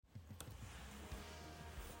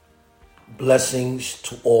Blessings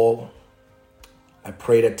to all. I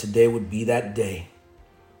pray that today would be that day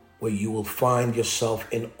where you will find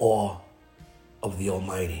yourself in awe of the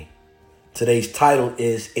Almighty. Today's title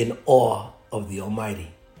is In Awe of the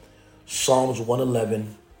Almighty. Psalms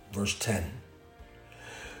 111, verse 10.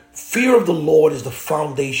 Fear of the Lord is the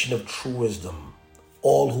foundation of true wisdom.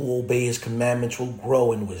 All who obey his commandments will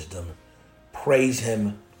grow in wisdom. Praise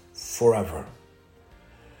him forever.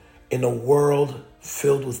 In a world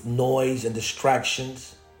filled with noise and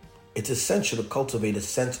distractions, it's essential to cultivate a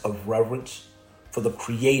sense of reverence for the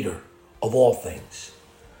Creator of all things.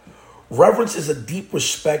 Reverence is a deep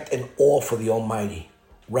respect and awe for the Almighty,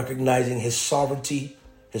 recognizing his sovereignty,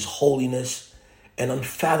 his holiness, and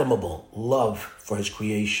unfathomable love for his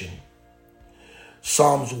creation.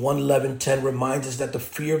 Psalms 111:10 reminds us that the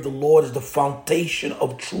fear of the Lord is the foundation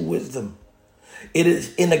of true wisdom. It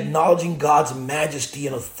is in acknowledging God's majesty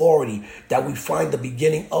and authority that we find the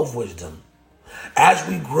beginning of wisdom. As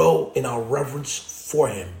we grow in our reverence for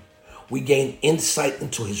him, we gain insight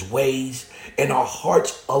into his ways and our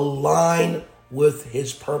hearts align with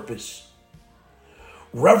his purpose.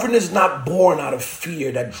 Reverence is not born out of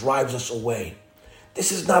fear that drives us away.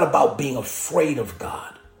 This is not about being afraid of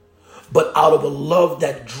God, but out of a love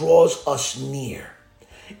that draws us near.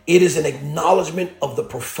 It is an acknowledgement of the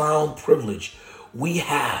profound privilege we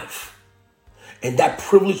have, and that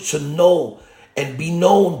privilege to know and be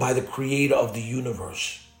known by the Creator of the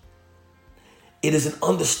universe. It is an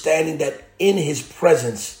understanding that in his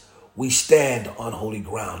presence we stand on holy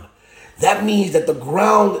ground. That means that the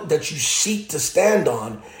ground that you seek to stand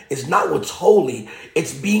on is not what's holy.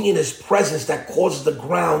 It's being in his presence that causes the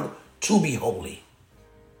ground to be holy.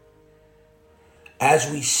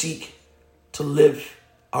 As we seek to live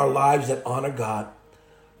our lives that honor God,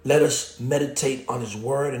 let us meditate on his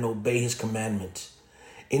word and obey his commandments.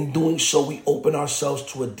 In doing so, we open ourselves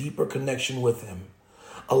to a deeper connection with him,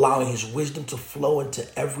 allowing his wisdom to flow into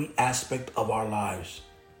every aspect of our lives.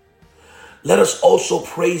 Let us also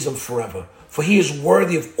praise him forever, for he is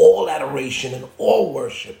worthy of all adoration and all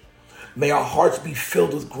worship. May our hearts be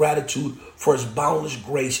filled with gratitude for his boundless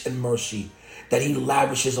grace and mercy that he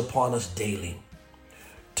lavishes upon us daily.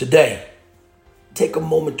 Today, take a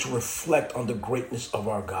moment to reflect on the greatness of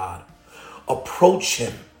our God. Approach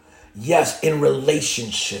him, yes, in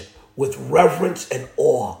relationship with reverence and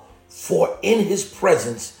awe, for in his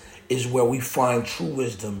presence is where we find true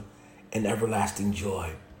wisdom and everlasting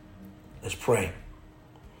joy. Let's pray.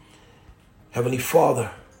 Heavenly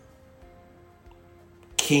Father,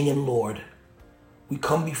 King and Lord, we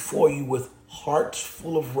come before you with hearts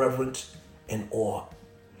full of reverence and awe.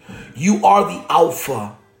 You are the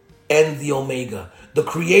Alpha and the Omega, the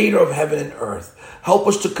creator of heaven and earth. Help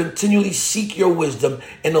us to continually seek your wisdom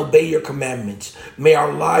and obey your commandments. May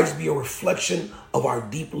our lives be a reflection of our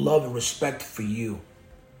deep love and respect for you.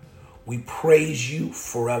 We praise you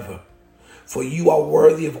forever, for you are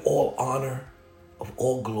worthy of all honor, of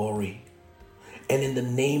all glory. And in the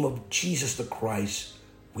name of Jesus the Christ,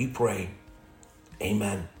 we pray.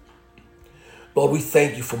 Amen. Lord, we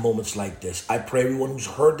thank you for moments like this. I pray everyone who's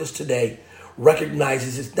heard this today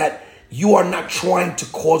recognizes is that you are not trying to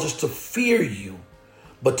cause us to fear you,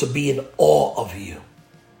 but to be in awe of you.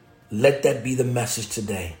 Let that be the message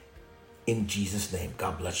today. In Jesus' name,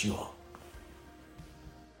 God bless you all.